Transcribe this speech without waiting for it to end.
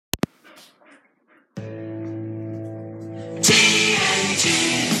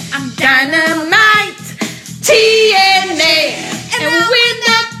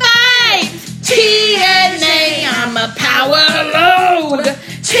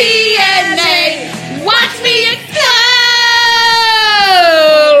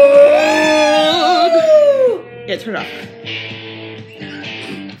off.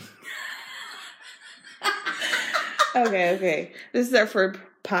 Okay. This is our first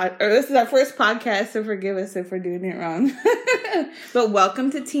podcast, so forgive us if we're doing it wrong. But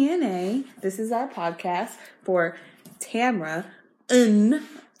welcome to TNA. This is our podcast for Tamra and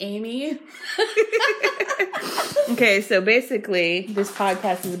Amy. Okay, so basically, this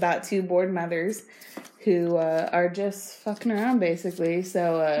podcast is about two bored mothers who are just fucking around, basically.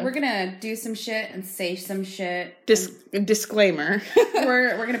 So we're gonna do some shit and say some shit. Disclaimer.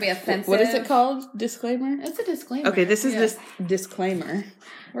 We're gonna be offensive. What is it called? Disclaimer? It's a disclaimer. Okay, this is this disclaimer.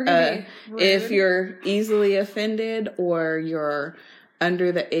 We're gonna be rude. If you're easily offended or you're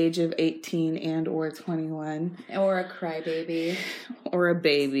under the age of 18 and or 21. Or a crybaby. Or a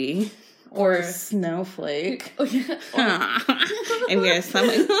baby. Or a snowflake. Oh, yeah. And yeah,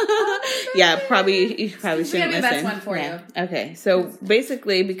 something. Yeah, you probably shouldn't listen. The best one for you. Okay, so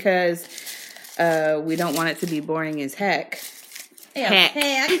basically, because we don't want it to be boring as heck.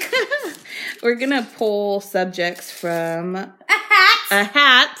 Heck. We're gonna pull subjects from a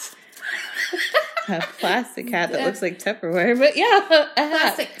hat. A plastic hat that looks like Tupperware, but yeah, a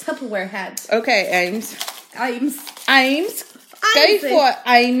hat. Plastic Tupperware hat. Okay, Ames. Ames. Go for it,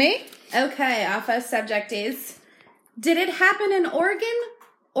 Amy. Okay, our first subject is, did it happen in Oregon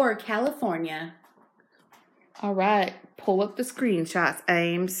or California? All right, pull up the screenshots,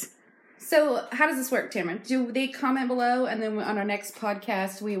 Ames. So, how does this work, Tamara? Do they comment below, and then on our next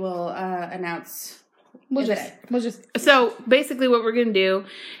podcast, we will announce... So, basically what we're going to do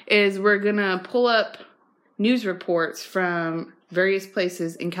is we're going to pull up news reports from various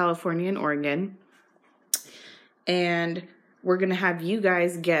places in California and Oregon, and we're going to have you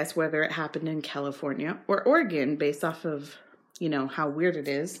guys guess whether it happened in California or Oregon based off of, how weird it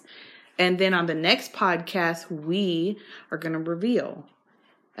is. And then on the next podcast, we are going to reveal.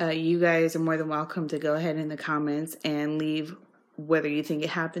 You guys are more than welcome to go ahead in the comments and leave whether you think it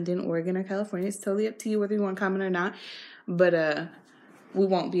happened in Oregon or California. It's totally up to you whether you want to comment or not. But we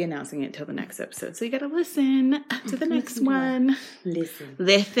won't be announcing it till the next episode. So you got to listen to the next one.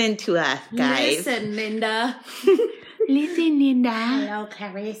 Listen to us, guys. Listen, Linda. Listen, Linda. Hello,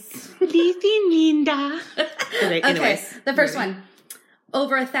 Paris. Listen, Linda. Okay, anyways. The first one.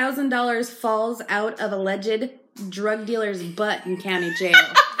 Over $1,000 falls out of alleged drug dealer's butt in county jail.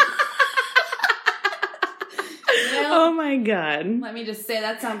 Well, oh my God. Let me just say,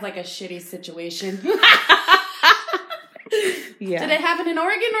 that sounds like a shitty situation. Yeah. Did it happen in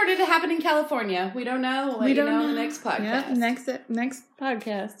Oregon or did it happen in California? We don't know. We don't know. In the next podcast. Yep, next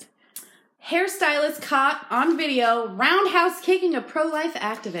podcast. Hairstylist caught on video roundhouse kicking a pro-life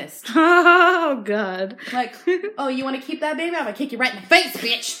activist. Oh, God. Like, oh, you want to keep that baby? I'm going to kick you right in the face,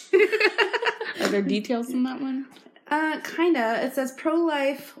 bitch. Are there details in that one? Kinda. It says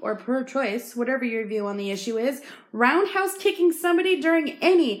pro-life or pro-choice, whatever your view on the issue is, roundhouse kicking somebody during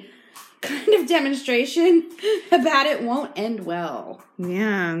any kind of demonstration about it won't end well.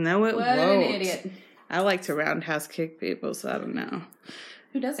 Yeah, no, it won't. What an idiot. I like to roundhouse kick people, so I don't know.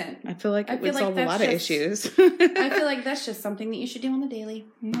 Who doesn't? I feel like it would solve a lot of issues. I feel like that's just something that you should do on the daily.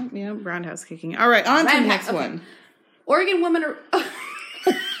 Yeah, roundhouse kicking. All right, on to the next one. Oregon woman are...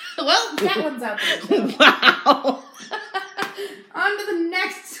 Well, that one's out there. So. Wow. On to the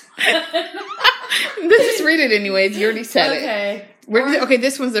next one. Just read it anyways. You already said it. Okay,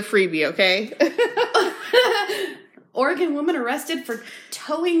 this one's a freebie, okay? Oregon woman arrested for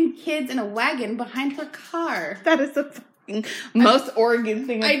towing kids in a wagon behind her car. That is the fucking most Oregon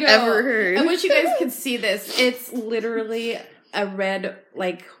thing I've ever heard. I wish you guys could see this. It's literally a red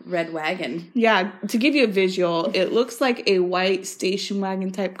wagon. Yeah, to give you a visual, it looks like a white station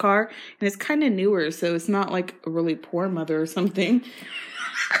wagon type car, and it's kind of newer, so it's not like a really poor mother or something.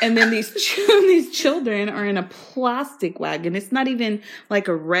 And then these children are in a plastic wagon. It's not even like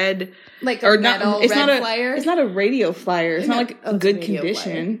a red, like a metal red flyer. It's not a radio flyer. It's not like a good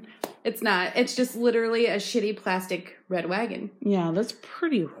condition. Flyer. It's not. It's just literally a shitty plastic red wagon. Yeah, that's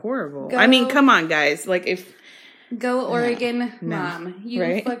pretty horrible. I mean, come on, guys. Like if. Go Oregon, mom.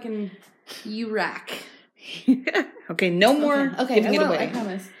 You fucking, you rock. Okay, no more giving it away. I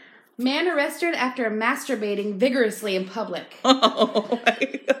promise. Man arrested after masturbating vigorously in public. Oh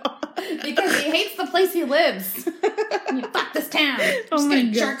my God. Because he hates the place he lives. You fuck this town. Just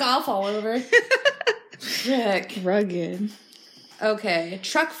gonna jerk off all over. Frick. Rugged. Okay.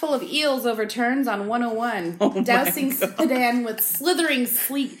 Truck full of eels overturns on 101. Dousing sedan with slithering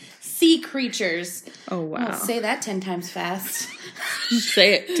sea creatures. Oh, wow. I'll say that 10 times fast.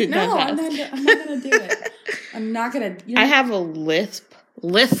 Say it 10 times fast. No, I'm not going to do it. I'm not going to. I have a lisp,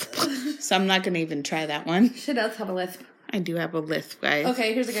 so I'm not going to even try that one. She does have a lisp. I do have a lisp, guys.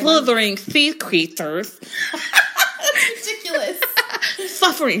 Okay, here's a good Slithering sea creatures. ridiculous.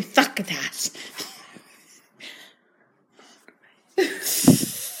 Suffering succotash.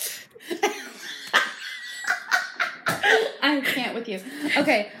 I can't with you.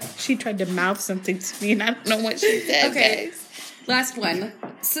 Okay. She tried to mouth something to me and I don't know what she said, Okay. guys. Last one.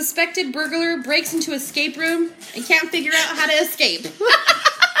 Suspected burglar breaks into escape room and can't figure out how to escape.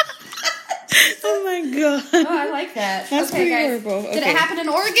 Oh my god. Oh, I like that. That's okay, pretty guys. horrible. Did Okay. it happen in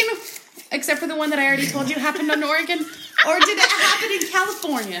Oregon? Except for the one that I already told you happened in Oregon? Or did it happen in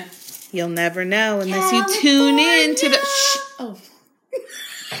California? You'll never know unless you tune in to the... Shh. Oh.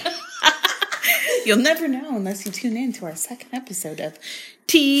 You'll never know unless you tune in to our second episode of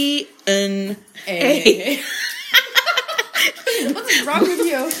TNA. What's wrong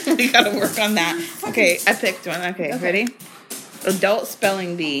with you? We gotta work on that. Okay, I picked one. Okay, ready? Adult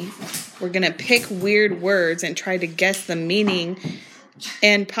spelling bee. We're gonna pick weird words and try to guess the meaning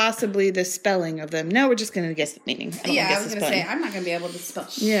and possibly the spelling of them. No, we're just gonna guess the meaning. Yeah, I was going to say, I'm not going to be able to spell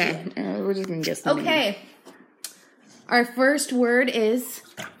shit. Yeah, we're just gonna guess the meaning. Okay. Our first word is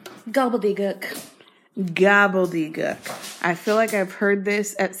gobbledygook. Gobbledygook. I feel like I've heard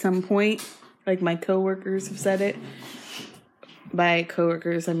this at some point. Like my coworkers have said it. By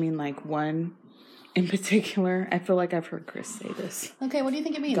coworkers, I mean like one in particular. I feel like I've heard Chris say this. Okay, what do you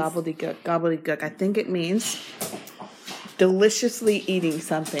think it means? Gobbledygook. Gobbledygook. I think it means deliciously eating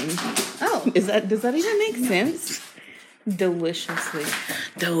something. Oh. Does that even make sense?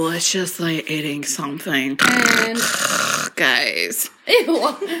 Deliciously eating something. And Guys,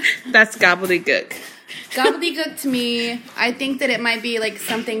 ew. that's gobbledygook. Gobbledygook to me, I think that it might be like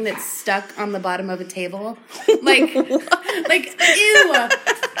something that's stuck on the bottom of a table. Like ew.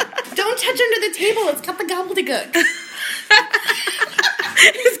 Don't touch under the table. It's got the gobbledygook.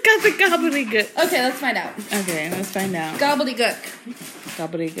 It's got the gobbledygook. Okay, let's find out. Okay, let's find out. Gobbledygook.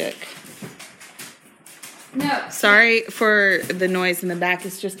 Gobbledygook. No. Sorry for the noise in the back.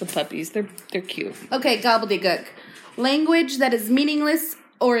 It's just the puppies. They're cute. Okay, gobbledygook. Language that is meaningless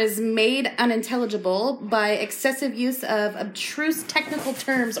or is made unintelligible by excessive use of abstruse technical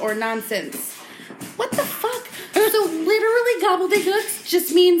terms or nonsense. What the fuck? So literally gobbledygook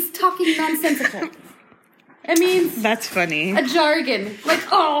just means talking nonsensical. It means That's funny. a jargon. Like,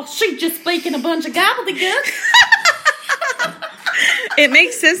 oh, she just speaking a bunch of gobbledygook. It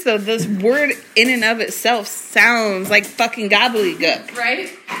makes sense though. This word in and of itself sounds like fucking gobbledygook. Right?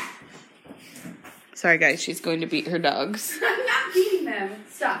 Sorry guys, she's going to beat her dogs. I'm not beating them.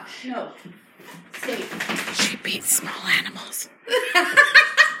 Stop. No. Stay. She beats small animals.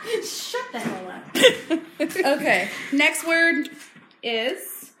 Shut the hell up. Okay. Next word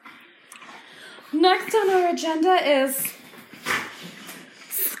is... Next on our agenda is...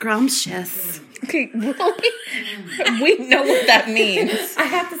 scrumptious. Okay, we know what that means. I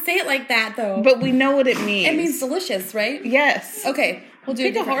have to say it like that, though. But we know what it means. It means delicious, right? yes. Okay, we'll do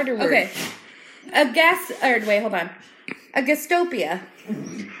Pick a different. harder word. Okay. Wait, hold on. A gastopia.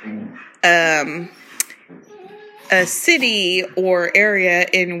 A city or area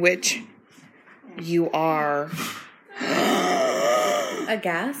in which you are A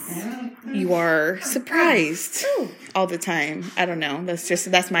gas? you are surprised Ooh. all the time. I don't know.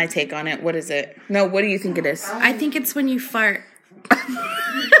 That's my take on it. What is it? No, what do you think it is? I think it's when you fart. Wow.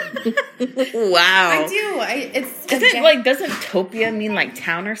 I do. Doesn't topia mean like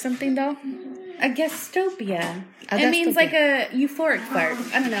town or something though? A gastopia. A It means gastopia. like a euphoric fart.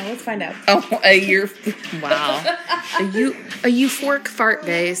 I don't know. Let's find out. Oh, wow. A euphoric fart,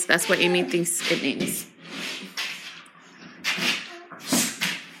 guys. That's what Amy thinks it means.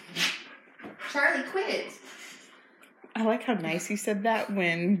 Charlie, quit it. I like how nice you said that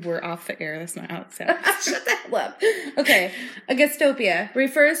when we're off the air. That's not how it sounds. Shut the hell up. Okay. A gastopia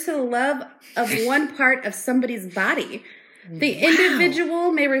refers to the love of one part of somebody's body. The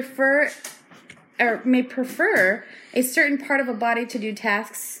individual may prefer a certain part of a body to do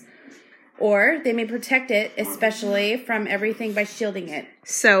tasks, or they may protect it, especially from everything, by shielding it.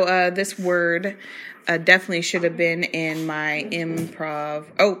 So this word definitely should have been in my improv.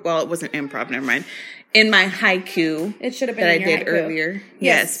 Oh, well, it wasn't improv. Never mind. In my haiku. It should have been that in I your did haiku. earlier.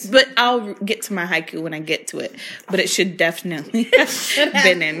 Yes. But I'll get to my haiku when I get to it. But it should definitely have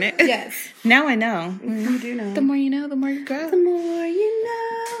been in it. Yes. Now I know. You do know. The more you know, the more you grow. The more you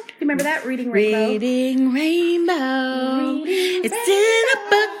know. You remember that? Reading Rainbow? Reading Rainbow. It's in a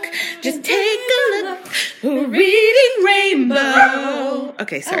book. Just take a look. Reading Rainbow.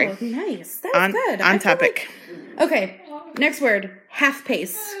 Okay, sorry. Oh, nice. That was good. On topic. Okay, next word. Half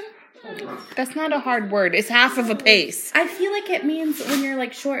pace. That's not a hard word. It's half of a pace. I feel like it means when you're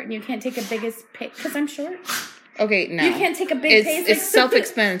like short and you can't take a biggest pace. Because I'm short. Okay, no. You can't take a big pace. It's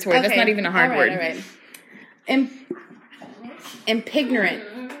self-explanatory. That's not even a hard word. All right. And Impignate.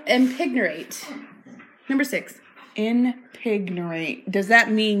 Number 6. Impignate. Does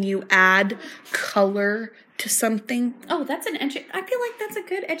that mean you add color to something? Oh, that's I feel like that's a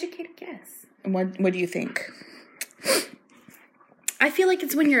good educated guess. What do you think? I feel like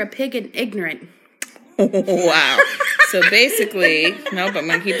it's when you're a pig and ignorant. Wow. So basically, nope, I'm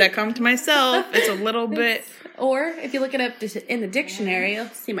going to keep that comment to myself. It's a little bit... Or if you look it up in the dictionary, you'll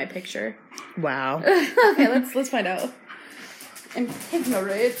see my picture. Wow. Okay, let's find out.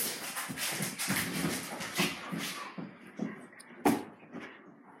 Impignate.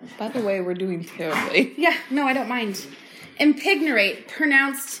 By the way, we're doing terribly. Yeah, no, I don't mind. Impignate,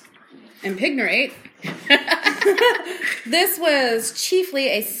 pronounced impignate. This was chiefly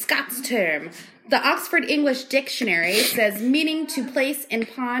a Scots term. The Oxford English Dictionary says meaning to place in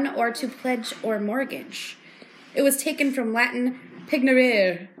pawn or to pledge or mortgage. It was taken from Latin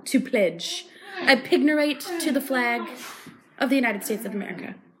pignare, to pledge. I pignate to the flag of the United States of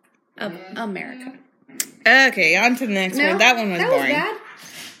America. Okay, on to the next one. That one was boring. Was bad?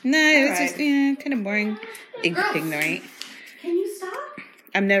 No, it was just kind of boring. Impignate. Can you stop?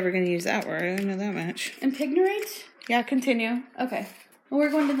 I'm never going to use that word. I don't know that much. Impignate? Yeah, continue. Okay. Well, we're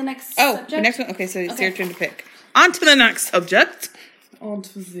going to the next subject. The next one? Okay, so it's your turn to pick. On to the next subject.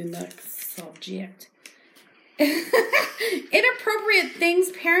 Inappropriate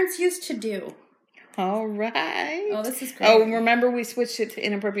things parents used to do. All right. Oh, this is great. Oh, remember we switched it to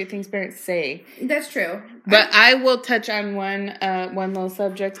inappropriate things parents say. That's true. But I will touch on one little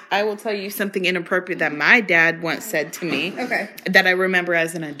subject. I will tell you something inappropriate that my dad once said to me. Okay. That I remember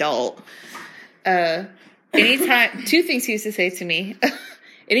as an adult. Anytime, two things he used to say to me.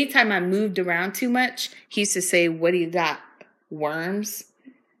 Anytime I moved around too much, he used to say, "What do you got? Worms?"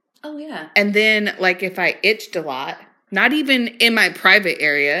 Oh, yeah. And then, like, if I itched a lot, not even in my private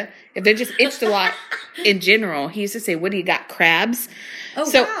area, if they just itched a lot in general, he used to say, "What do you got? Crabs?" Oh,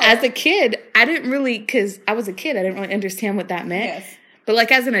 so wow. as a kid, I didn't really, because I was a kid, I didn't really understand what that meant. Yes. But,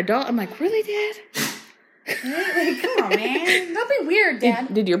 like, as an adult, I'm like, really, Dad? Like, come on, man. Don't be weird,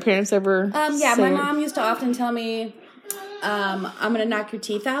 Dad. Did your parents ever Yeah, say my it? mom used to often tell me, I'm going to knock your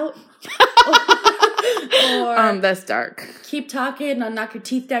teeth out. Or that's dark. keep talking, I'll knock your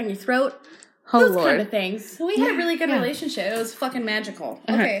teeth down your throat. Oh, Those Lord. kind of things. We had a really good relationship. It was fucking magical.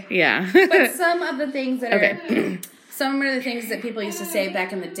 Okay. Yeah. But some of the things that are... Some of the things that people used to say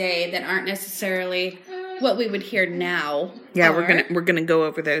back in the day that aren't necessarily what we would hear now. Yeah, are, we're gonna go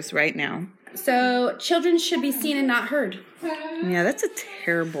over those right now. So, children should be seen and not heard. Yeah, that's a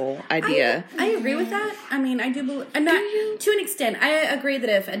terrible idea. I agree with that. I mean, I do believe... not to an extent. I agree that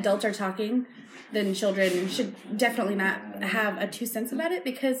if adults are talking, then children should definitely not have a 2 cents about it,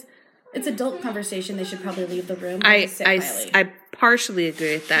 because it's adult conversation. They should probably leave the room. I partially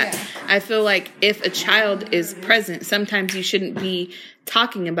agree with that. Yeah. I feel like if a child is present, sometimes you shouldn't be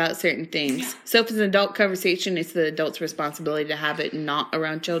talking about certain things. So if it's an adult conversation, it's the adult's responsibility to have it not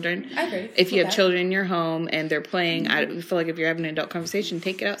around children. I agree. If you with have that. children in your home and they're playing, I feel like if you're having an adult conversation,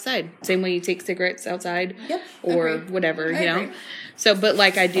 take it outside. Same way you take cigarettes outside. Yep, Or agreed. whatever, I you know? agree. So, but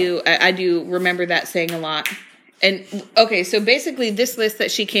like I do remember that saying a lot. And, okay, so basically this list that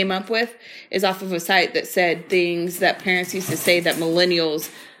she came up with is off of a site that said things that parents used to say that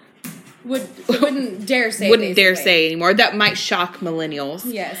millennials wouldn't dare say. wouldn't dare basically. say anymore. That might shock millennials.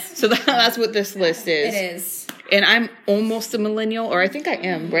 Yes. So that's what this list is. It is. And I'm almost a millennial, or I think I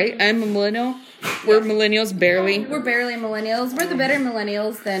am, right? I'm a millennial. We're millennials, barely. We're barely millennials. We're the better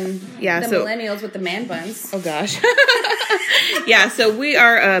millennials than the millennials with the man buns. Oh, gosh. Yeah, so we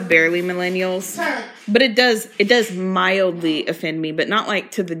are barely millennials. But it does mildly offend me, but not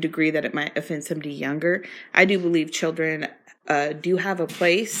like to the degree that it might offend somebody younger. I do believe children do have a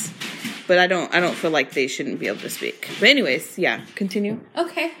place, but I don't feel like they shouldn't be able to speak. But anyways, yeah, continue.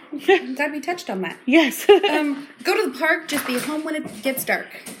 Okay. Glad we touched on that. Yes. Go to the park, just be home when it gets dark.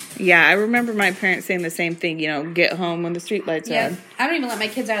 Yeah, I remember my parents saying the same thing, get home when the street lights are Yeah. on. I don't even let my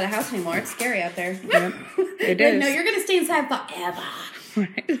kids out of the house anymore. It's scary out there. Yep. It Like, is. no, you're going to stay inside forever.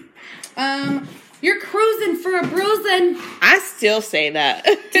 Right. You're cruising for a bruising. I still say that.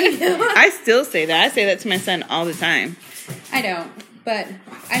 I still say that. I say that to my son all the time. I don't, but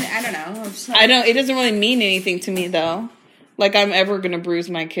I don't know. I'm just like, I don't. It doesn't really mean anything to me, though. Like I'm ever gonna bruise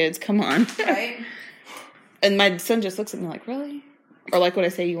my kids. Come on. Right? And my son just looks at me like, really? Or like when I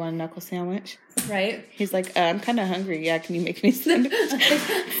say, you want a knuckle sandwich? Right? He's like, I'm kind of hungry. Yeah, can you make me a sandwich?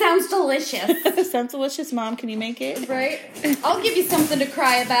 Sounds delicious. Sounds delicious, Mom. Can you make it? Right? I'll give you something to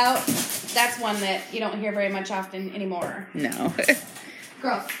cry about. That's one that you don't hear very much often anymore. No.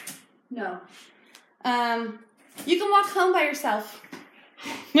 Girl. No. You can walk home by yourself.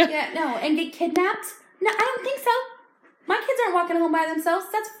 Yeah, no. And get kidnapped? No, I don't think so. My kids aren't walking home by themselves.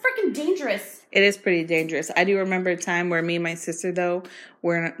 That's freaking dangerous. It is pretty dangerous. I do remember a time where me and my sister, though,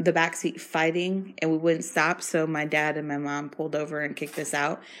 were in the backseat fighting, and we wouldn't stop. So my dad and my mom pulled over and kicked us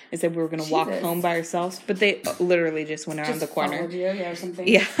out and said we were going to walk home by ourselves. But they literally just went around the corner. Followed you, or something.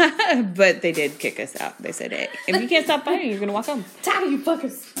 Yeah, but they did kick us out. They said, hey, if you can't stop fighting, you're going to walk home. Tired of you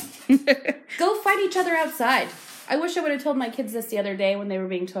fuckers. Go fight each other outside. I wish I would have told my kids this the other day when they were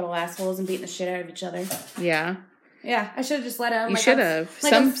being total assholes and beating the shit out of each other. Yeah. Yeah, I should have just let them. You should have.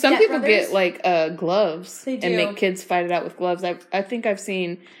 Some people get like gloves and make kids fight it out with gloves. I think I've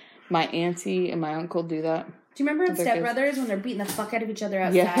seen my auntie and my uncle do that. Do you remember in Step Brothers when they're beating the fuck out of each other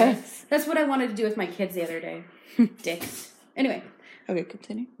outside? Yes. That's what I wanted to do with my kids the other day. Dicks. Anyway. Okay,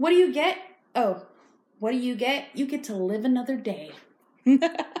 continue. What do you get? Oh, what do you get? You get to live another day.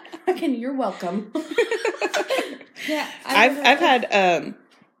 Again, you're welcome. Yeah, I've had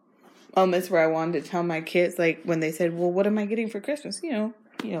moments where I wanted to tell my kids, like when they said, "Well, what am I getting for Christmas?" You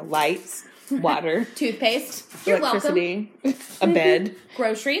know, lights, water, toothpaste, you're electricity, a bed,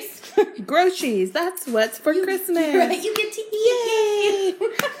 groceries, groceries. That's what's for Christmas. Right, you get to eat. Yay!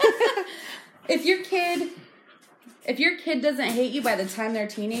 If your kid doesn't hate you by the time they're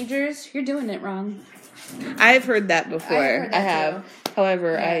teenagers, you're doing it wrong. I've heard that before. I have. Too.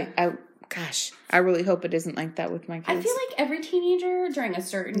 However, yeah. I really hope it isn't like that with my kids. I feel like every teenager during a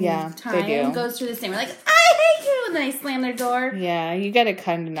certain they do. goes through the same. We're like, I hate you, and then they slam their door. Yeah, you got to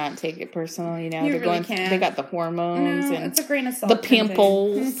kind of not take it personal. You know, They got the hormones and it's a grain of salt. The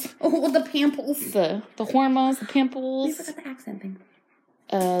pimples. Oh, the pimples. The hormones, the pimples. We forgot the accent thing.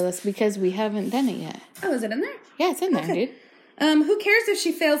 That's because we haven't done it yet. Oh, is it in there? Yeah, it's in there, dude. Who cares if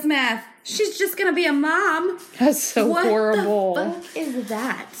she fails math? She's just gonna be a mom. That's so horrible. What the fuck is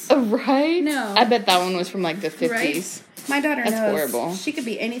that? Right? No. I bet that one was from like the 50s. Right? My daughter knows. That's horrible. She could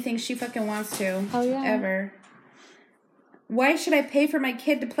be anything she fucking wants to. Oh, yeah. Ever. Why should I pay for my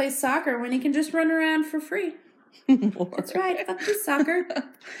kid to play soccer when he can just run around for free? That's right. Fuck you, soccer.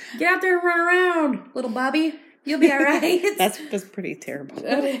 Get out there and run around, little Bobby. You'll be all right. That's pretty terrible.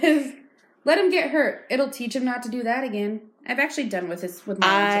 It is. Let him get hurt. It'll teach him not to do that again. I've actually done with this with my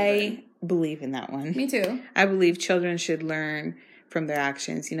own children. Believe in that one. Me too. I believe children should learn from their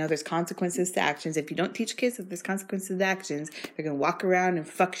actions. You know, there's consequences to actions. If you don't teach kids that there's consequences to actions, they're going to walk around and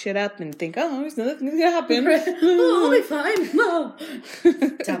fuck shit up and think, oh, there's nothing going to happen. Oh, I'll be fine. No.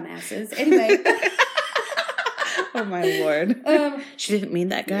 Dumbasses. Anyway. Oh, my Lord. She didn't mean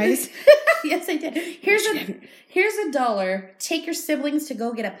that, guys. Yes, I did. Here's $1. Take your siblings to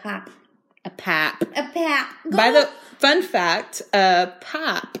go get a pop. A pap. A pap. By the fun fact, a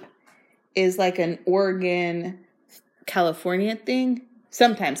pap is like an Oregon, California thing.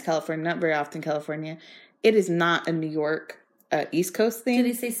 Sometimes California, not very often California. It is not a New York, East Coast thing. Do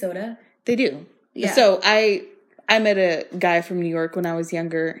they say soda? They do. Yeah. So I met a guy from New York when I was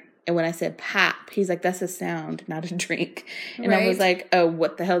younger, and when I said pap, he's like, "That's a sound, not a drink." And right. I was like, "Oh,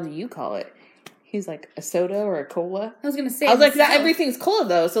 what the hell do you call it?" He's like, "A soda or a cola?" I was gonna say. I was like, "Everything's cola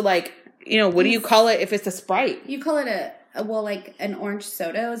though." So like, you know, what do you call it if it's a Sprite? You call it like an orange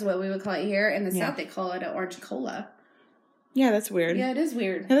soda is what we would call it here. In the South, they call it an orange cola. Yeah, that's weird. Yeah, it is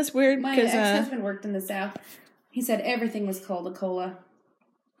weird. Yeah, that's weird. My ex-husband worked in the South. He said everything was called a cola.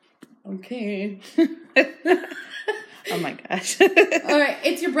 Okay. Oh my gosh. All right,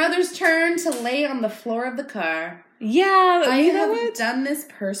 it's your brother's turn to lay on the floor of the car. Yeah, I have done this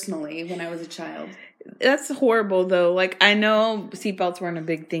personally when I was a child. That's horrible, though. Like, I know seatbelts weren't a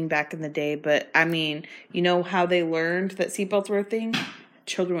big thing back in the day, but, I mean, you know how they learned that seatbelts were a thing?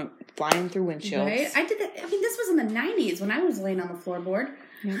 Children went flying through windshields. Right? I did that. I mean, this was in the 90s when I was laying on the floorboard.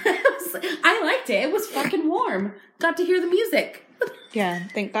 Yeah. I liked it. It was fucking warm. Got to hear the music. Yeah,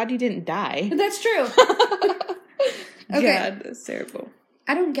 thank God you didn't die. That's true. Okay. Yeah, that's terrible.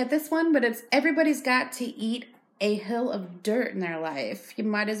 I don't get this one, but it's everybody's got to eat a hill of dirt in their life. You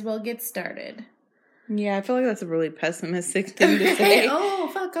might as well get started. Yeah, I feel like that's a really pessimistic thing to say. Oh,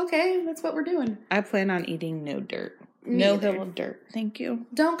 fuck, okay. That's what we're doing. I plan on eating no dirt. No hill of dirt. Thank you.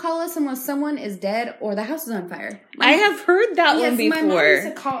 Don't call us unless someone is dead or the house is on fire. I have heard that one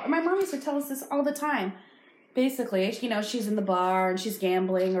before. My mom used to tell us this all the time. Basically, you know, she's in the bar and she's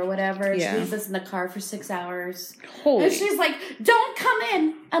gambling or whatever. Yeah. She leaves us in the car for 6 hours. Holy. And she's like, don't come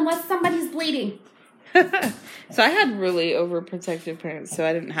in unless somebody's bleeding. So I had really overprotective parents, so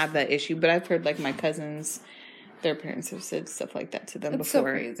I didn't have that issue. But I've heard, like, my cousins, their parents have said stuff like that to them before. So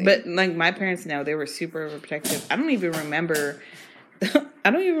crazy. But, like, my parents now, they were super overprotective. I don't even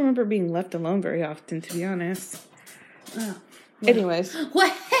remember being left alone very often, to be honest. Oh. Anyways.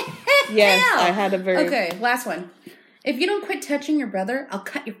 What? Yes, I had a very... Okay, last one. If you don't quit touching your brother, I'll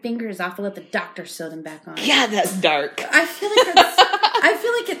cut your fingers off and let the doctor sew them back on. Yeah, that's dark. I feel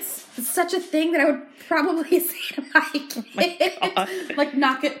like it's such a thing that I would probably say to my kid. Oh my like,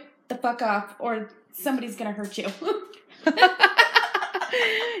 knock it the fuck off or somebody's going to hurt you.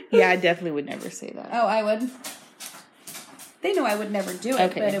 Yeah, I definitely would never say that. Oh, I would. They know I would never do it,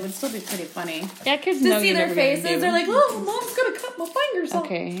 Okay. but it would still be pretty funny. Yeah, kids To know see you're their never gonna faces, do. they're like, oh, mom's going to cut my fingers off.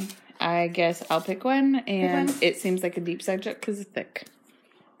 Okay, I guess I'll pick one, and one. it seems like a deep side joke because it's thick.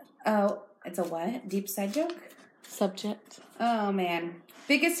 Oh, it's a what? Deep side joke? Subject. Oh, man.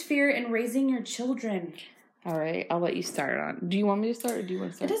 Biggest fear in raising your children. All right, I'll let you start on. Do you want me to start, or do you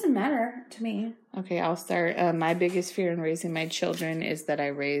want to It start? doesn't matter to me. Okay, I'll start. My biggest fear in raising my children is that I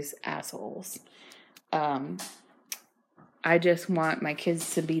raise assholes. I just want my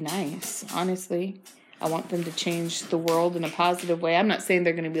kids to be nice, honestly. I want them to change the world in a positive way. I'm not saying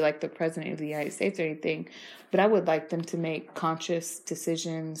they're going to be like the president of the United States or anything, but I would like them to make conscious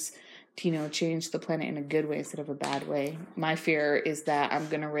decisions to, you know, change the planet in a good way instead of a bad way. My fear is that I'm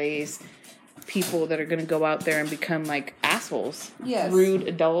going to raise people that are going to go out there and become like assholes. Yes. Rude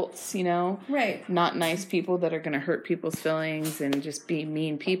adults, you know? Right. Not nice people that are going to hurt people's feelings and just be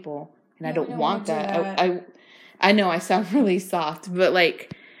mean people. And I No, don't we don't want wanna do that. I know I sound really soft, but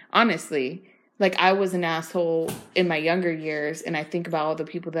like, honestly, like I was an asshole in my younger years, and I think about all the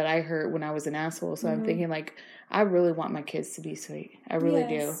people that I hurt when I was an asshole. So I'm thinking like, I really want my kids to be sweet. I really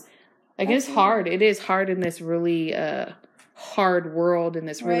do. Yes. Like it's hard. It is hard in this really hard world, in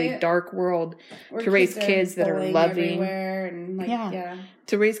this really Right. dark world, Or to raise are kids that are bullying loving. everywhere and like, yeah.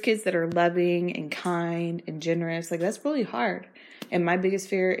 To raise kids that are loving and kind and generous, like that's really hard. And my biggest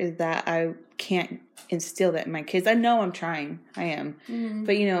fear is that I can't instill that in my kids. I know I'm trying. I am. Mm-hmm.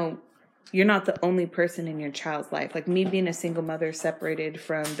 But, you know, you're not the only person in your child's life. Like me being a single mother separated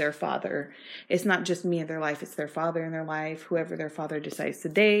from their father. It's not just me in their life. It's their father in their life, whoever their father decides to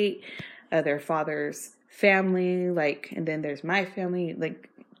date, their father's family, like, and then there's my family, like,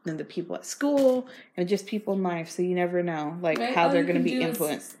 and the people at school, and just people in life. So you never know, like, Right. how All they're you going to can be do is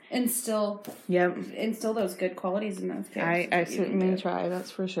influenced. Instill those good qualities in those kids. I certainly try,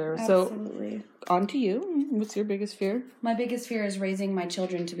 that's for sure. Absolutely. So, on to you. What's your biggest fear? My biggest fear is raising my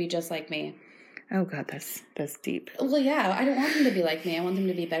children to be just like me. Oh, God, that's deep. Well, yeah, I don't want them to be like me. I want them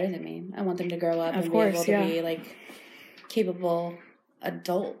to be better than me. I want them to grow up and be able to be, like, capable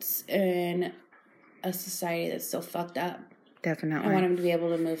adults in a society that's so fucked up. Definitely. I want them to be able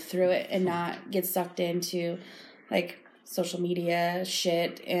to move through it and not get sucked into, like, social media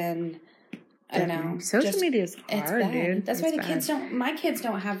shit and, I don't know. Social media is it's hard, bad. dude. That's It's why bad. my kids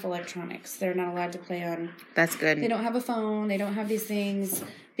don't have electronics. They're not allowed to play on, That's good. they don't have a phone. They don't have these things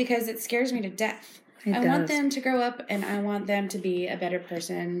because it scares me to death. I want does. them to grow up and I want them to be a better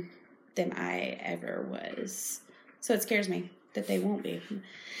person than I ever was. So it scares me that they won't be.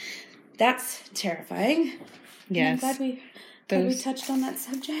 That's terrifying. Yes. I'm glad we touched on that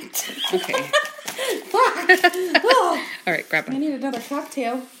subject. Okay. Oh, All right, grab I one. need another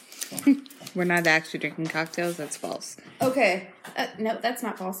cocktail. We're not actually drinking cocktails. That's false. Okay. No, that's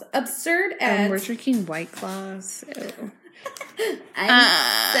not false. Absurd ads. We're drinking White Claws. Ew.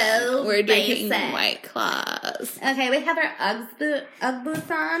 I'm so We're drinking basic. White Claws. Okay, we have our Ugg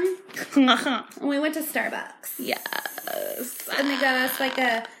boots on. And we went to Starbucks. Yes. And they got us like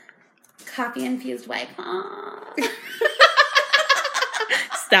a coffee-infused White Claw.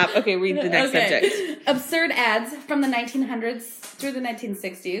 Stop. Okay, read the next subject. Absurd ads from the 1900s through the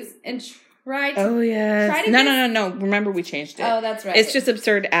 1960s. And try to... Oh, yes. Try to No. Remember, we changed it. Oh, that's right. It's just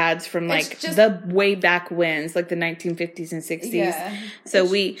absurd ads from, like, just- the way back whens, like the 1950s and 60s. Yeah.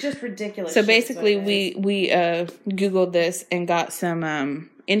 So It's just ridiculous. So shit, basically, what it is. we Googled this and got some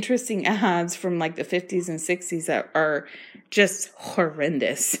interesting ads from, like, the 50s and 60s that are just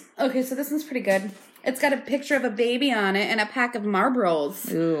horrendous. Okay, so this one's pretty good. It's got a picture of a baby on it and a pack of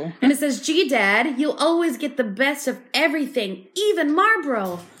Marlboros. Ooh. And it says, "Gee, Dad, you'll always get the best of everything, even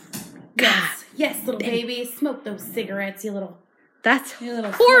Marlboro." Yes, little baby. Smoke those cigarettes, you little That's You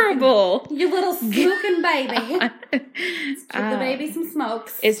little horrible. You little smoking baby. Give the baby some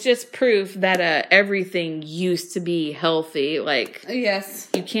smokes. It's just proof that everything used to be healthy. Like, Yes.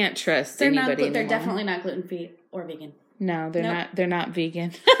 you can't trust They're anybody anymore. They're definitely not gluten-free or vegan. No, they're Nope. not. They're not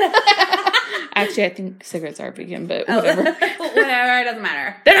vegan. Actually, I think cigarettes are vegan, but whatever. Whatever, it doesn't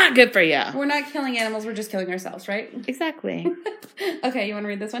matter. They're not good for you. We're not killing animals, we're just killing ourselves, right? Exactly. Okay, you want to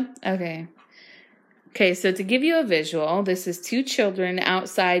read this one? Okay, so to give you a visual, this is two children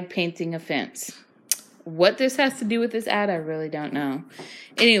outside painting a fence. What this has to do with this ad, I really don't know.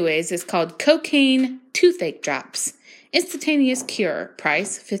 Anyways, it's called Cocaine Toothache Drops. Instantaneous cure.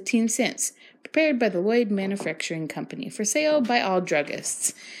 Price, 15 cents. prepared by the Lloyd Manufacturing Company for sale by all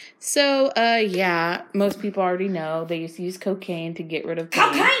druggists. So, yeah, most people already know they used to use cocaine to get rid of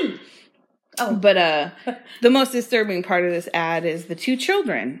pain. Cocaine! Oh. But the most disturbing part of this ad is the two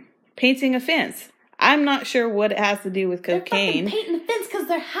children painting a fence. I'm not sure what it has to do with cocaine. They're fucking painting the fence because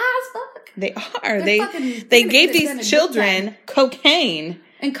they're high as fuck. They are. They gave these children cocaine.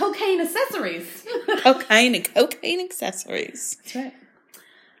 And cocaine accessories. Cocaine and cocaine accessories. That's right.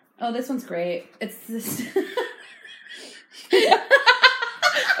 Oh, this one's great. It's this...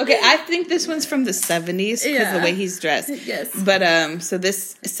 Okay, I think this one's from the 70s because the way he's dressed. Yes. But, so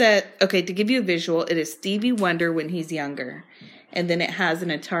this said, okay, to give you a visual, it is Stevie Wonder when he's younger. And then it has an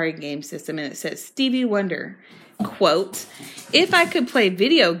Atari game system, and it says, Stevie Wonder, quote, if I could play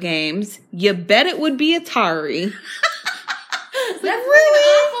video games, you bet it would be Atari. That's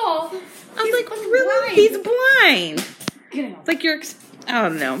really awful. I was like, really? He's blind. It's like you're, I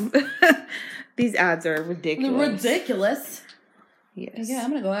don't know. These ads are ridiculous. Ridiculous. Yes. Yeah,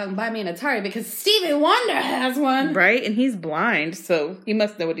 I'm going to go out and buy me an Atari because Stevie Wonder has one. Right? And he's blind, so he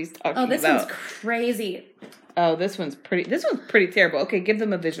must know what he's talking about. Oh, this one's crazy. Oh, this one's pretty terrible. Okay, give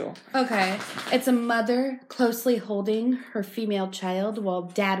them a visual. Okay. It's a mother closely holding her female child while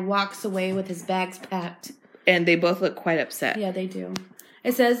dad walks away with his bags packed. And they both look quite upset. Yeah, they do.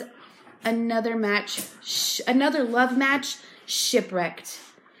 It says, another love match shipwrecked.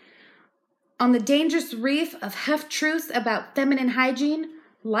 On the dangerous reef of half-truths about feminine hygiene,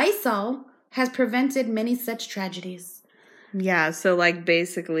 Lysol has prevented many such tragedies. Yeah, so like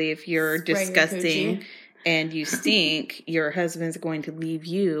basically if you're Spray disgusting and you stink, your husband's going to leave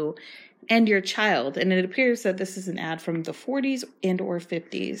you and your child. And it appears that this is an ad from the 40s and or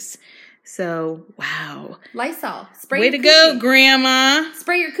 50s. So, wow. Lysol. Spray Way to go, Grandma.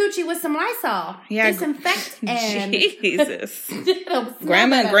 Spray your coochie with some Lysol. Yeah. Disinfect and... Jesus.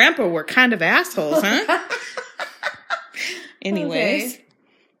 Grandma and Grandpa were kind of assholes, huh? Anyways.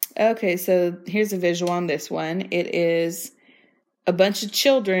 Okay, so here's a visual on this one. It is a bunch of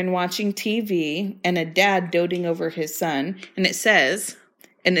children watching TV and a dad doting over his son. And it says,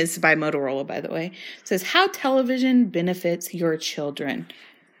 and it's by Motorola, by the way, it says, how television benefits your children.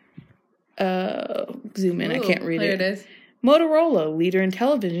 Zoom in. I can't read it. There it is. Motorola, leader in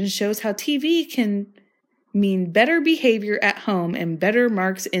television, shows how TV can mean better behavior at home and better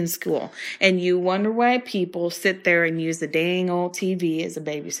marks in school. And you wonder why people sit there and use the dang old TV as a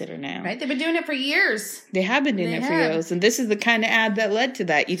babysitter now. Right? They've been doing it for years. They have been doing it for years. And this is the kind of ad that led to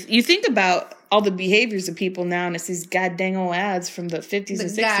that. You think about all the behaviors of people now, and it's these god dang old ads from the 50s and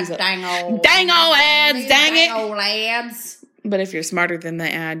 60s. Dang old ads, dang it. Old ads. But if you're smarter than the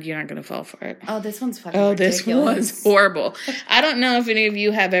ad, you're not going to fall for it. Oh, this one's fucking ridiculous. This one's horrible. I don't know if any of you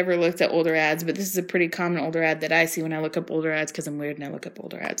have ever looked at older ads, but this is a pretty common older ad that I see when I look up older ads because I'm weird and I look up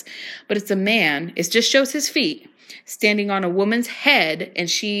older ads. But it's a man. It just shows his feet standing on a woman's head, and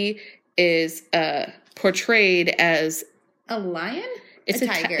she is portrayed as... A lion? It's a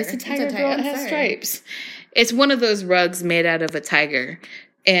tiger. It's a tiger girl. It has stripes. It's one of those rugs made out of a tiger.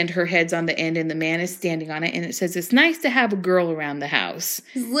 And her head's on the end, and the man is standing on it. And it says, it's nice to have a girl around the house.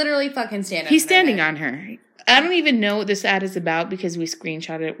 He's literally fucking standing He's standing on her. I don't even know what this ad is about because we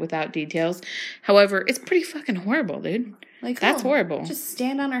screenshotted it without details. However, it's pretty fucking horrible, dude. Like, that's horrible. Just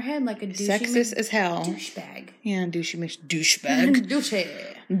stand on her head like a douchey... Sexist as hell. Douchebag. Yeah, douchebag.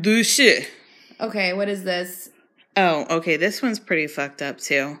 Douche. Okay, what is this? Oh, okay. This one's pretty fucked up,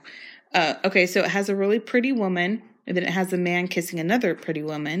 too. Okay, so it has a really pretty woman. And then it has a man kissing another pretty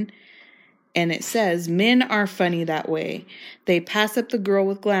woman. And it says, men are funny that way. They pass up the girl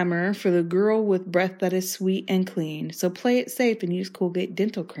with glamour for the girl with breath that is sweet and clean. So play it safe and use Colgate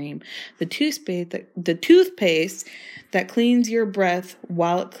Dental Cream. The toothpaste that cleans your breath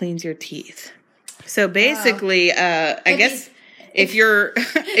while it cleans your teeth. So basically, I guess... If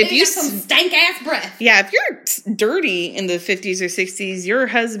you some stank ass breath. Yeah, if you're dirty in the 50s or 60s, your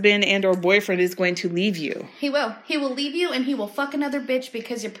husband and or boyfriend is going to leave you. He will. He will leave you and he will fuck another bitch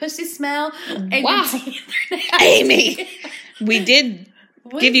because your pussy smell and wow. Amy. We did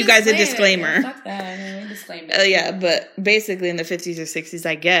give you guys a disclaimer. Fuck that. We disclaimed it. Yeah, but basically in the 50s or 60s,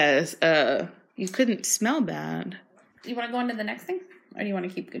 I guess, you couldn't smell bad. You want to go into the next thing? Or do you want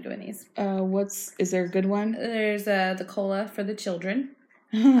to keep doing these? Is there a good one? There's the cola for the children.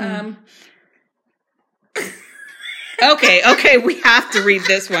 Okay, we have to read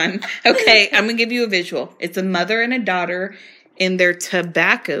this one. Okay, I'm going to give you a visual. It's a mother and a daughter in their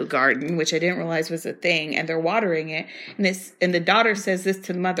tobacco garden, which I didn't realize was a thing, and they're watering it. And the daughter says this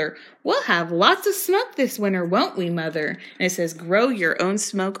to the mother, we'll have lots of smoke this winter, won't we, mother? And it says, grow your own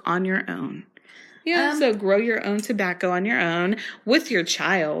smoke on your own. Yeah, so grow your own tobacco on your own with your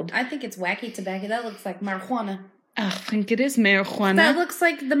child. I think it's wacky tobacco. That looks like marijuana. I think it is marijuana. That looks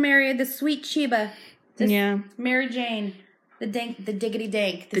like the sweet Sheba. Yeah. Mary Jane. The diggity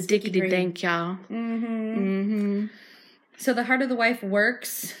dank. The diggity dank, y'all. So the heart of the wife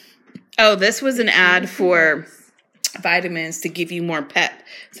works. Oh, this was an ad for vitamins to give you more pep.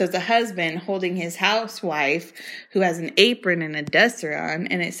 So it's a husband holding his housewife who has an apron and a duster on,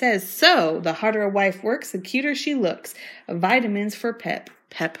 and it says, "So the harder a wife works, the cuter she looks. Vitamins for pep.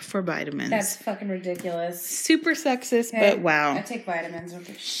 Pep for vitamins." That's fucking ridiculous. Super sexist, but wow. I take vitamins.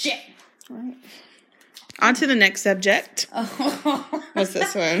 Okay. Shit. Right. On to the next subject. What's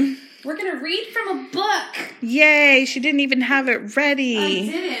this one? We're going to read from a book. Yay, she didn't even have it ready.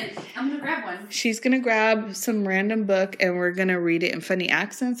 I didn't. I'm going to grab one. She's going to grab some random book and we're going to read it in funny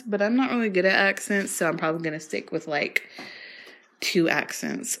accents, but I'm not really good at accents, so I'm probably going to stick with like 2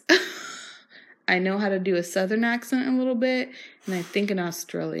 accents. I know how to do a southern accent a little bit, and I think an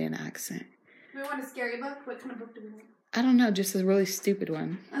Australian accent. Do we want a scary book? What kind of book do we want? I don't know, just a really stupid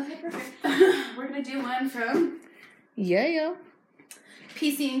one. Okay, perfect. We're going to do one from... Yeah.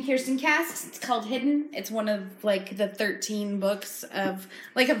 PC and Kirsten Cast. It's called Hidden. It's one of like the 13 books of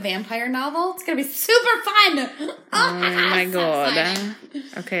like a vampire novel. It's gonna be super fun. Oh my so god. exciting.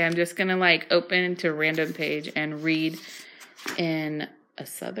 Okay, I'm just gonna like open to a random page and read in a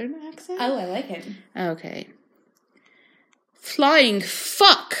southern accent. Oh, I like it. Okay. Flying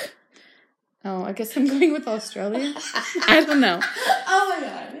fuck. Oh, I guess I'm going with Australia. I don't know. Oh my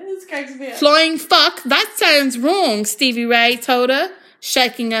god, this cracks me up. Flying fuck. That sounds wrong, Stevie Ray told her,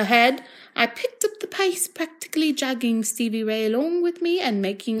 shaking her head. I picked up the pace, practically dragging Stevie Ray along with me and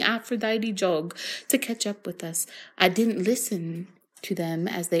making Aphrodite jog to catch up with us. I didn't listen to them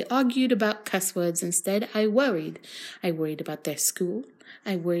as they argued about cuss words. Instead, I worried. I worried about their school.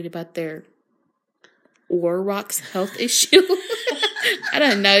 I worried about their Aurochs health issue. I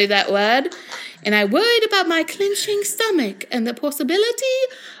don't know that word. And I worried about my clenching stomach and the possibility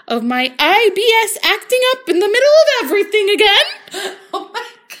of my IBS acting up in the middle of everything again. Oh my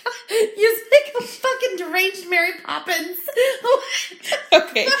god, you're like a fucking deranged Mary Poppins.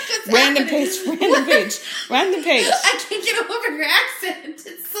 Okay, random page. I can't get over your accent.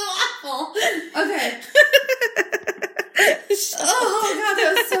 It's so awful. Okay. Oh god,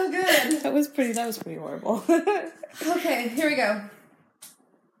 that was so good. That was pretty horrible. Okay, here we go.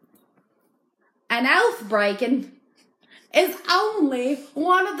 An oath breaking is only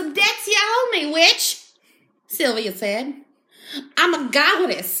one of the debts you owe me, witch, Sylvia said. I'm a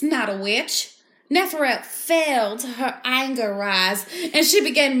goddess, not a witch. Nepheret felt her anger rise, and she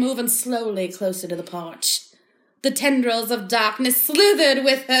began moving slowly closer to the porch. The tendrils of darkness slithered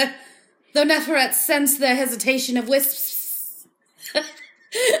with her, though Nepheret sensed the hesitation of wisps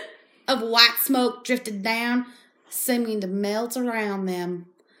of white smoke drifted down, seeming to melt around them.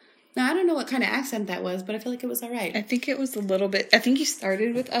 Now, I don't know what kind of accent that was, but I feel like it was all right. I think it was a little bit... I think you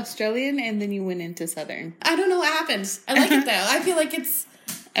started with Australian and then you went into Southern. I don't know what happened. I like it, though. I feel like it's...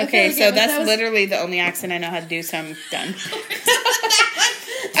 Okay, so that's literally the only accent I know how to do, so I'm done.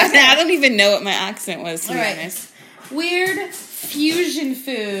 I don't even know what my accent was, to be honest. Weird fusion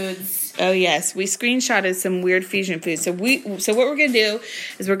foods. Oh, yes. We screenshotted some weird fusion foods. So what we're going to do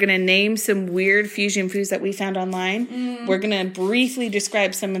is we're going to name some weird fusion foods that we found online. We're going to briefly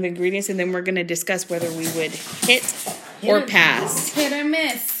describe some of the ingredients, and then we're going to discuss whether we would hit or pass. Hit or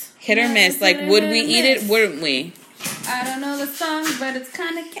miss. Hit or miss. Like, would we eat it? Wouldn't we? I don't know the song, but it's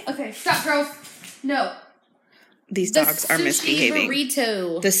kind of... Okay, stop, girl. No. These dogs are misbehaving.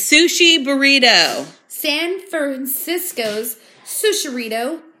 Burrito. The sushi burrito. San Francisco's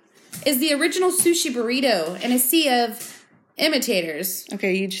Sushirito is the original sushi burrito in a sea of imitators.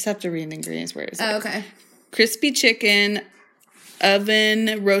 Okay, you just have to read the ingredients. Where is it? Oh, okay. Crispy chicken,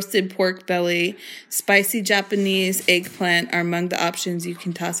 oven roasted pork belly, spicy Japanese eggplant are among the options you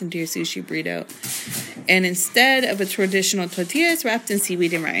can toss into your sushi burrito. And instead of a traditional tortilla, it's wrapped in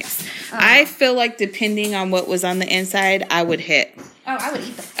seaweed and rice. I feel like depending on what was on the inside, I would hit. Oh, I would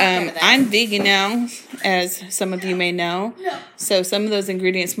eat the fuck out of that. I'm vegan now, as some of you may know. No. So some of those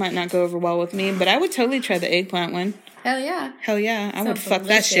ingredients might not go over well with me, but I would totally try the eggplant one. Hell yeah. Hell yeah. I would fuck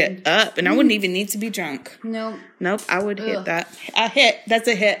delicious. that shit up, and I wouldn't even need to be drunk. Nope, I would hit that. A hit. That's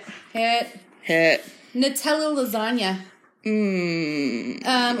a hit. Hit. Nutella lasagna. Lasagna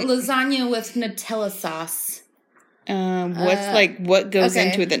with Nutella sauce. What goes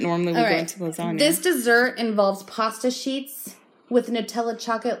into it that normally would go into lasagna? This dessert involves pasta sheets with Nutella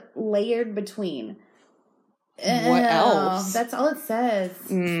chocolate layered between. What else? That's all it says.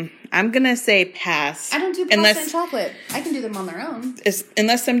 I'm going to say pass. I don't do pasta and chocolate. I can do them on their own.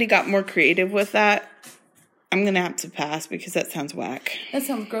 Unless somebody got more creative with that, I'm going to have to pass because that sounds whack. That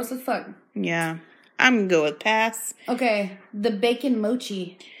sounds gross as fuck. Yeah. I'm going to go with pass. Okay. The bacon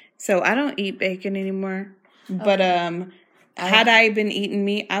mochi. So I don't eat bacon anymore. But had I been eating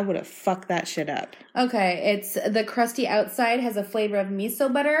meat, I would have fucked that shit up. Okay. It's the crusty outside has a flavor of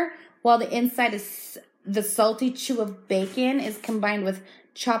miso butter, while the inside is the salty chew of bacon is combined with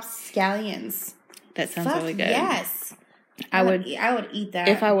chopped scallions. That sounds really good. Yes. I would eat that.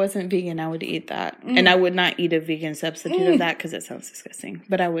 If I wasn't vegan, I would eat that. And I would not eat a vegan substitute of that because it sounds disgusting.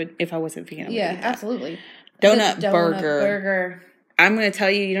 But I would, if I wasn't vegan, I would eat that. Absolutely. Donut burger. I'm going to tell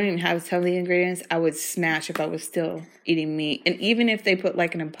you, you don't even have to tell the ingredients. I would smash if I was still eating meat. And even if they put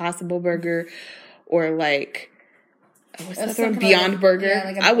like an Impossible Burger or like, what's that one? Beyond Burger,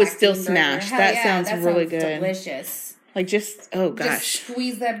 like I would still smash. That sounds really good. Delicious. Like just, oh gosh. Just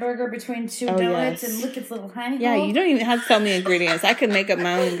squeeze that burger between two donuts and lick its little tiny hole. Yeah, you don't even have to tell me ingredients. I could make up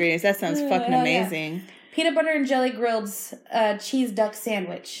my own ingredients. That sounds fucking amazing. Yeah. Peanut butter and jelly grilled cheese duck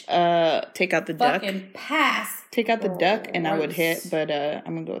sandwich. Take out the duck. Fucking pass. Take out the duck and I would hit, but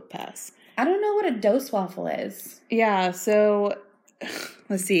I'm going to go with pass. I don't know what a dose waffle is. Yeah, so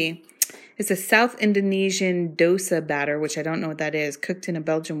let's see. It's a South Indonesian dosa batter, which I don't know what that is, cooked in a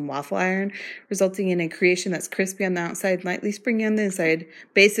Belgian waffle iron, resulting in a creation that's crispy on the outside, lightly springy on the inside.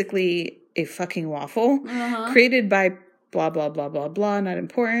 Basically, a fucking waffle created by blah, blah, blah, blah, blah, not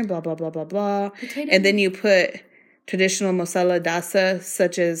important, blah, blah, blah, blah, blah. And then you put traditional masala dasa,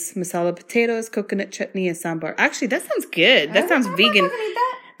 such as masala potatoes, coconut chutney, and sambar. Actually, that sounds good. That sounds vegan.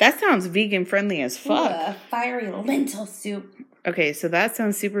 That sounds vegan friendly as fuck. Ooh, fiery lentil soup. Okay, so that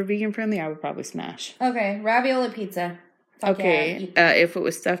sounds super vegan friendly. I would probably smash. Okay, ravioli pizza. Fuck okay, if it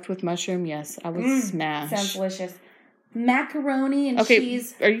was stuffed with mushroom, yes, I would smash. Sounds delicious. Macaroni and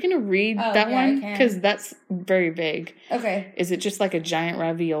cheese. Are you going to read that one? Because that's very vague. Okay. Is it just like a giant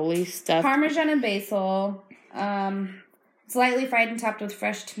ravioli stuffed? Parmesan and basil. Slightly fried and topped with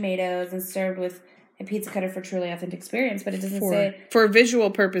fresh tomatoes and served with a pizza cutter for truly authentic experience, but it doesn't say. For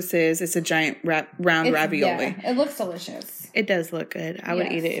visual purposes, it's a giant round ravioli. Yeah, it looks delicious. It does look good. I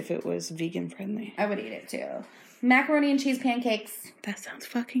would eat it if it was vegan friendly. I would eat it too. Macaroni and cheese pancakes. That sounds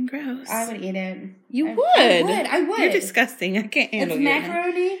fucking gross. I would eat it. You would? I would. You're disgusting. I can't handle it. It's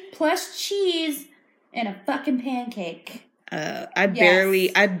macaroni plus cheese and a fucking pancake. I barely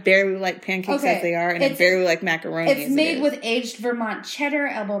like pancakes as they are, and I barely like macaroni. It's made with aged Vermont cheddar,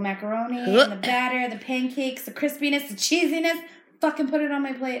 elbow macaroni, and the batter, the pancakes, the crispiness, the cheesiness. Fucking put it on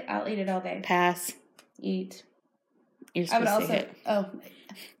my plate. I'll eat it all day. Pass. Eat. You're supposed to hit.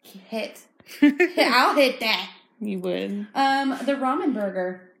 Hit. I'll hit that. You would. The ramen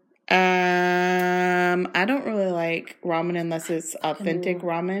burger. I don't really like ramen unless it's authentic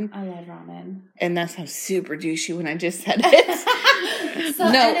ramen. I love ramen. And that sounds super douchey when I just said it.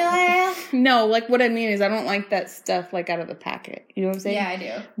 No, like what I mean is I don't like that stuff like out of the packet. You know what I'm saying? Yeah, I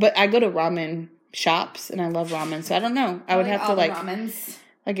do. But I go to ramen shops and I love ramen, so I don't know. I would have to like ramens.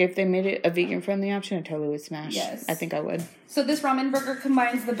 Like if they made it a vegan friendly option, I totally would smash. Yes. I think I would. So this ramen burger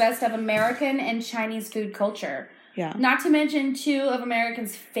combines the best of American and Chinese food culture. Yeah. Not to mention two of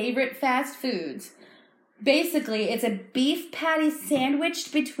Americans' favorite fast foods. Basically, it's a beef patty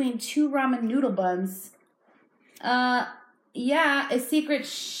sandwiched between two ramen noodle buns. Yeah, a secret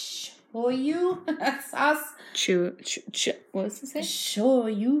shoyu sauce. What does it say?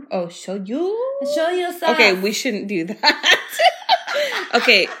 Shoyu. Oh, shoyu? Shoyu sauce. Okay, we shouldn't do that.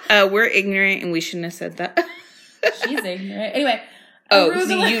 Okay, we're ignorant and we shouldn't have said that. She's ignorant. Anyway. Arugula.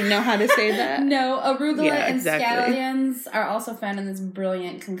 So you know how to say that? No, arugula and scallions are also found in this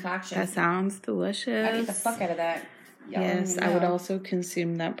brilliant concoction. That sounds delicious. I'd eat the fuck out of that. Yes, I would also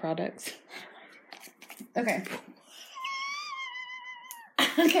consume that product. Okay.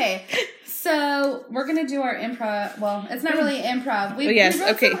 Okay, so we're going to do our improv. Well, it's not really improv. We wrote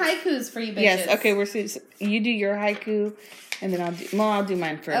some haikus for you bitches. Yes, okay. You do your haiku, and then I'll do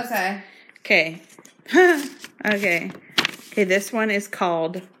mine first. Okay. Okay, this one is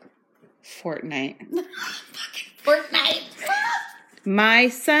called Fortnite. Fortnite. My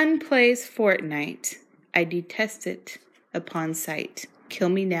son plays Fortnite. I detest it upon sight. Kill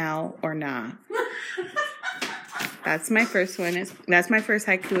me now or nah. That's my first one. That's my first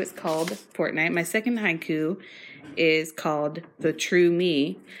haiku. It's called Fortnite. My second haiku is called The True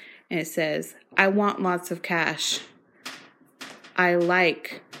Me. And it says, I want lots of cash. I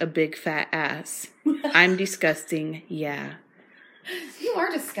like a big fat ass. I'm disgusting, yeah. You are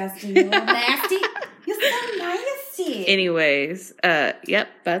disgusting, you little nasty. You're so nasty. spicy. Anyways, yep,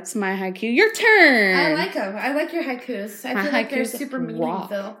 that's my haiku. Your turn. I like them. I like your haikus. I feel like they're super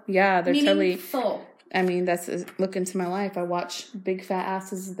meaningful. Yeah, they're meaningful. I mean, that's a look into my life. I watch big fat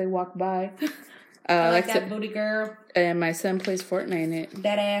asses as they walk by. I like that booty girl. And my son plays Fortnite in it.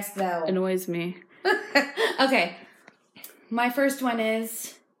 That ass, though. Annoys me. Okay. My first one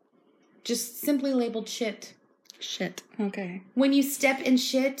is just simply labeled shit. Shit. Okay. When you step in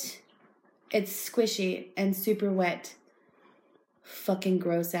shit, it's squishy and super wet. Fucking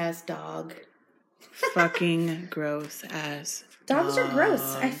gross ass dog. Fucking gross ass Dogs dog. are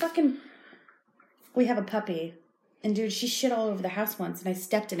gross. We have a puppy. And dude, she shit all over the house once and I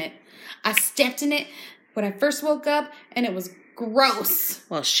stepped in it. I stepped in it when I first woke up and it was gross.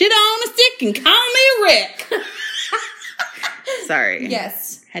 Well, shit on a stick and call me a Rick. Sorry.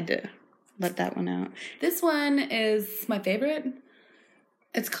 Yes. Had to let that one out. This one is my favorite.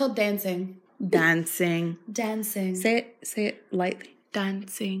 It's called dancing. Dancing. Dancing. Say it lightly.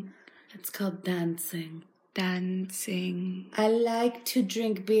 Dancing. It's called dancing. Dancing. I like to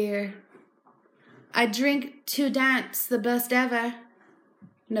drink beer. I drink to dance, the best ever.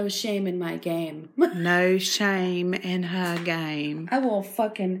 No shame in my game. No shame in her game. I will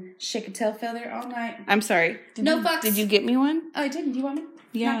fucking shake a tail feather all night. I'm sorry. Fucks. Did you get me one? Oh, I didn't. Do you want one?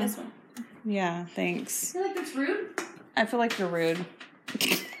 Yeah. Not this one. Yeah, thanks. I feel like that's rude. I feel like you're rude. I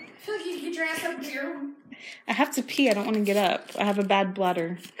feel like you can get your ass up here. I have to pee. I don't want to get up. I have a bad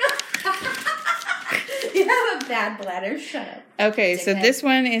bladder. You have a bad bladder. Shut up. Okay, so Dickhead. this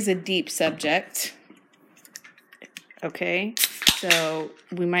one is a deep subject. Okay, so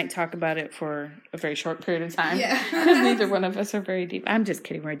we might talk about it for a very short period of time. Yeah. Because neither one of us are very deep. I'm just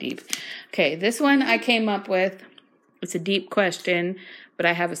kidding, we're deep. Okay, this one I came up with. It's a deep question, but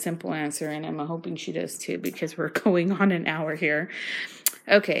I have a simple answer, and I'm hoping she does too, because we're going on an hour here.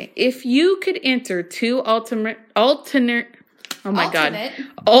 Okay, if you could enter two alternate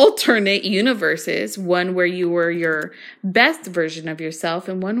universes, one where you were your best version of yourself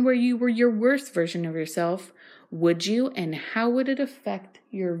and one where you were your worst version of yourself, would you, and how would it affect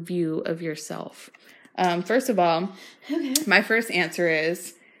your view of yourself? First of all, my first answer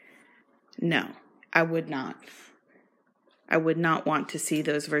is no, I would not. I would not want to see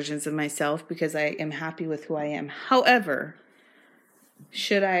those versions of myself because I am happy with who I am. However,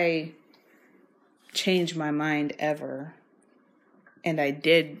 should I change my mind ever, and I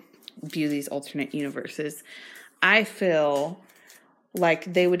did view these alternate universes, I feel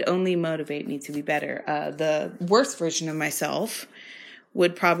like they would only motivate me to be better. The worst version of myself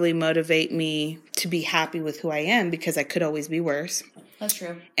would probably motivate me to be happy with who I am because I could always be worse. That's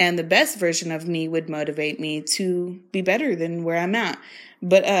true. And the best version of me would motivate me to be better than where I'm at.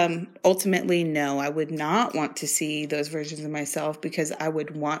 But ultimately, no, I would not want to see those versions of myself because I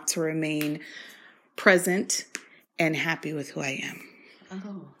would want to remain present and happy with who I am.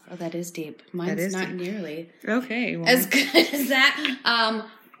 Oh, that is deep. Mine's not nearly Okay. Well. as good as that.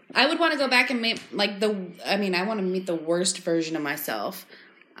 I would want to go back and make I want to meet the worst version of myself.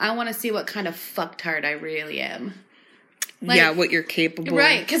 I want to see what kind of fucktard I really am. Like, what you're capable of.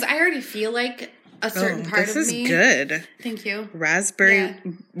 Right, because I already feel like a certain part of me. This is good. Thank you.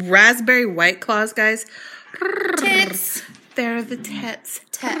 Raspberry White Claws, guys. Tits. They're the tits.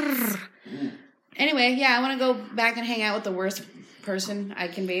 Tits. Anyway, yeah, I want to go back and hang out with the worst person I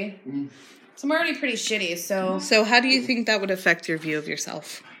can be. So I'm already pretty shitty, so... So how do you think that would affect your view of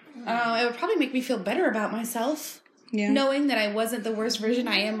yourself? It would probably make me feel better about myself. Yeah. Knowing that I wasn't the worst version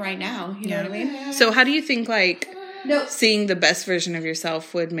I am right now. You know what I mean? So how do you think, No. seeing the best version of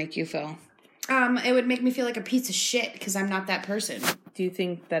yourself would make you feel? It would make me feel like a piece of shit because I'm not that person. Do you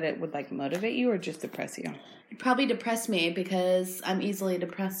think that it would, motivate you or just depress you? It'd probably depress me because I'm easily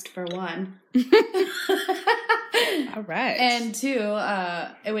depressed, for one. All right. And two,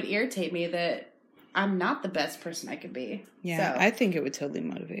 it would irritate me that I'm not the best person I could be. Yeah, so. I think it would totally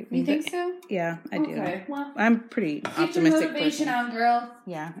motivate me. You think so? Yeah, I Okay, do. well, I'm pretty keep your optimistic motivation person. on, girl.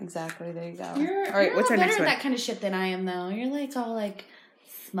 Yeah, exactly. There you go. You're, all right, you're what's a our lot next better one? at that kind of shit than I am, though. You're all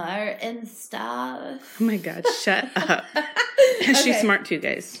smart and stuff. Oh my God, shut up. She's smart too,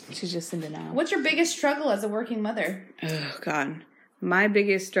 guys. She's just in denial. What's your biggest struggle as a working mother? Oh God. My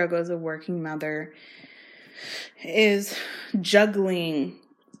biggest struggle as a working mother is juggling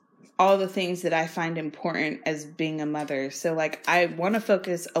all the things that I find important as being a mother. So I want to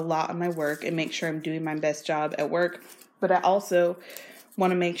focus a lot on my work and make sure I'm doing my best job at work, but I also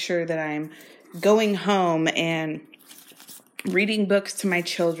want to make sure that I'm going home and reading books to my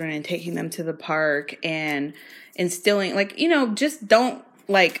children and taking them to the park and instilling, just don't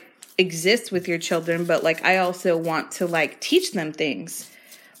exist with your children, but I also want to teach them things.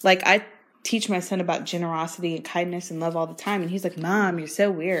 I teach my son about generosity and kindness and love all the time. And he's like, Mom, you're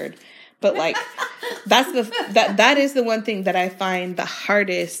so weird. But like, that is the one thing that I find the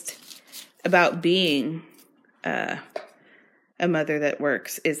hardest about being a mother that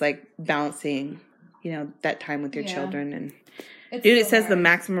works, is like balancing, that time with your children. And dude, it says the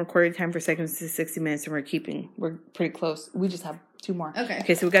maximum recorded time for seconds is 60 minutes, and we're pretty close. We just have 2 more.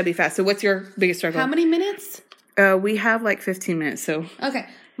 Okay, so we gotta be fast. So what's your biggest struggle? How many minutes? We have like 15 minutes, so. Okay.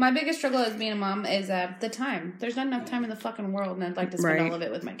 My biggest struggle as being a mom is the time. There's not enough time in the fucking world, and I'd like to spend all of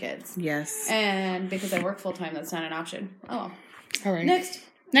it with my kids. Yes. And because I work full time, that's not an option. Oh. All right.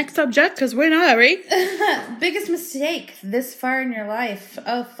 Next subject, because we're in a hurry. Biggest mistake this far in your life.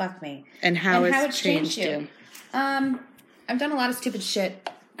 Oh, fuck me. And how it's changed you. I've done a lot of stupid shit.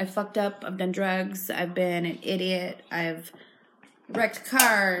 I've fucked up. I've done drugs. I've been an idiot. I've wrecked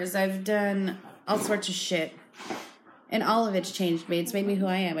cars. I've done all sorts of shit. And all of it's changed me. It's made me who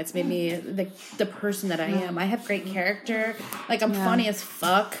I am. It's made me the person that I am. I have great character. Like, I'm funny as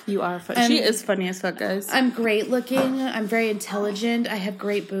fuck. You are funny. She is funny as fuck, guys. I'm great looking. I'm very intelligent. I have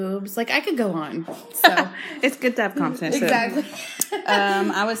great boobs. Like, I could go on. So it's good to have confidence. Exactly.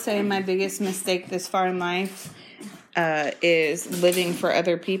 I would say my biggest mistake this far in life is living for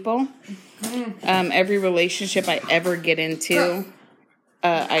other people. Every relationship I ever get into,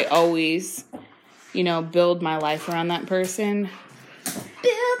 I always... build my life around that person.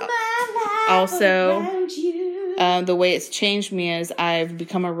 Build my life also, around you. The way it's changed me is I've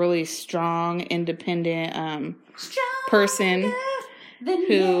become a really strong, independent person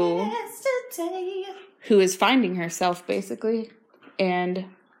who is finding herself, basically. And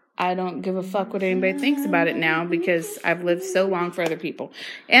I don't give a fuck what anybody thinks about it now, because I've lived so long for other people.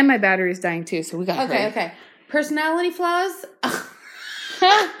 And my battery's dying too, so we got to Okay. Personality flaws?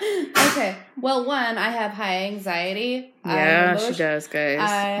 Okay. Well, one, I have high anxiety. Yeah, she does,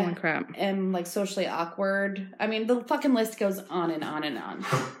 guys. Holy crap. I am, like, socially awkward. I mean, the fucking list goes on and on and on.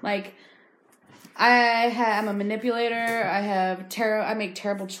 Like, I'm a manipulator. I make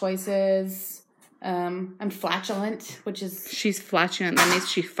terrible choices. I'm flatulent, which is... She's flatulent. That means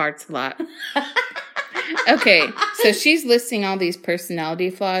she farts a lot. Okay, so she's listing all these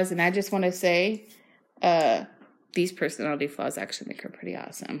personality flaws, and I just want to say... these personality flaws actually make her pretty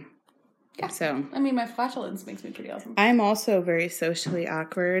awesome. Yeah. So, I mean, my flatulence makes me pretty awesome. I'm also very socially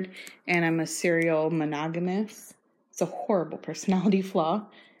awkward, and I'm a serial monogamous. It's a horrible personality flaw.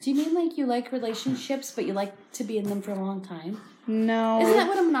 Do you mean like you like relationships, but you like to be in them for a long time? No. Isn't that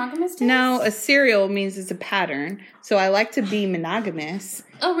what a monogamous is? No, a serial means it's a pattern. So I like to be monogamous.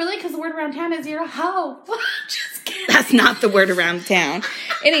 Oh, really? Because the word around town is you're a hoe. Just kidding. That's not the word around town.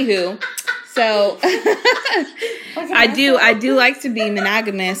 Anywho... So, I do like to be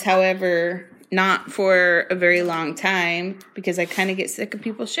monogamous, however, not for a very long time, because I kind of get sick of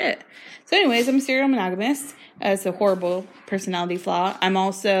people's shit. So anyways, I'm a serial monogamous. It's a horrible personality flaw. I'm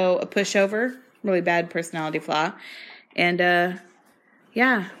also a pushover, really bad personality flaw. And,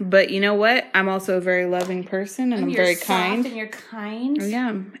 yeah, but you know what? I'm also a very loving person, and I'm very kind. And you're kind. Oh,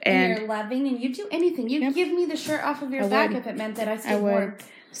 yeah. And you're loving, and you do anything. You'd give me the shirt off of your back if it meant that I stayed warm.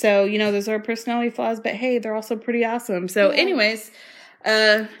 So, those are personality flaws, but hey, they're also pretty awesome. So, anyways,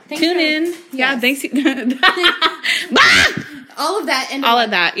 tune in. Yeah, thanks. All of that. And all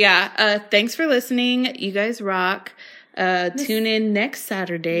of that, yeah. Thanks for listening. You guys rock. Tune in next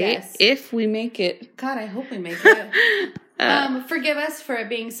Saturday if we make it. God, I hope we make it. Forgive us for it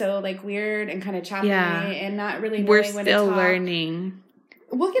being so, like, weird and kind of choppy and not really knowing when to talk. We're still learning.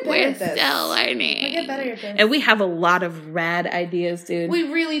 We'll get better at this. We're still learning. We'll get better at this. And we have a lot of rad ideas, dude. We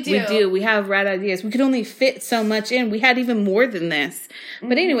really do. We do. We have rad ideas. We could only fit so much in. We had even more than this. Mm-hmm.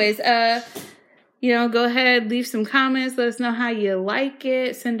 But anyways, go ahead, leave some comments. Let us know how you like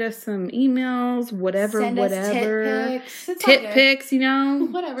it. Send us some emails, whatever. Send us tit pics. Tit pics,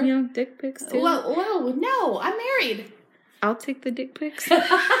 Whatever. Dick pics too. Whoa, no, I'm married. I'll take the dick pics.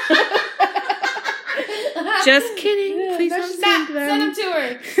 Just kidding. Please don't send them. Send them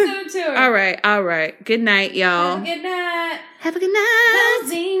to her. All right. Good night, y'all. Have a good night. Have a good night.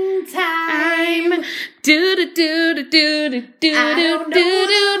 Closing time. Do do do do do do do do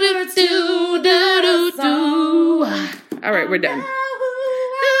do do do. All right, we're done.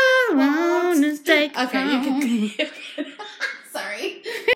 Okay, you can.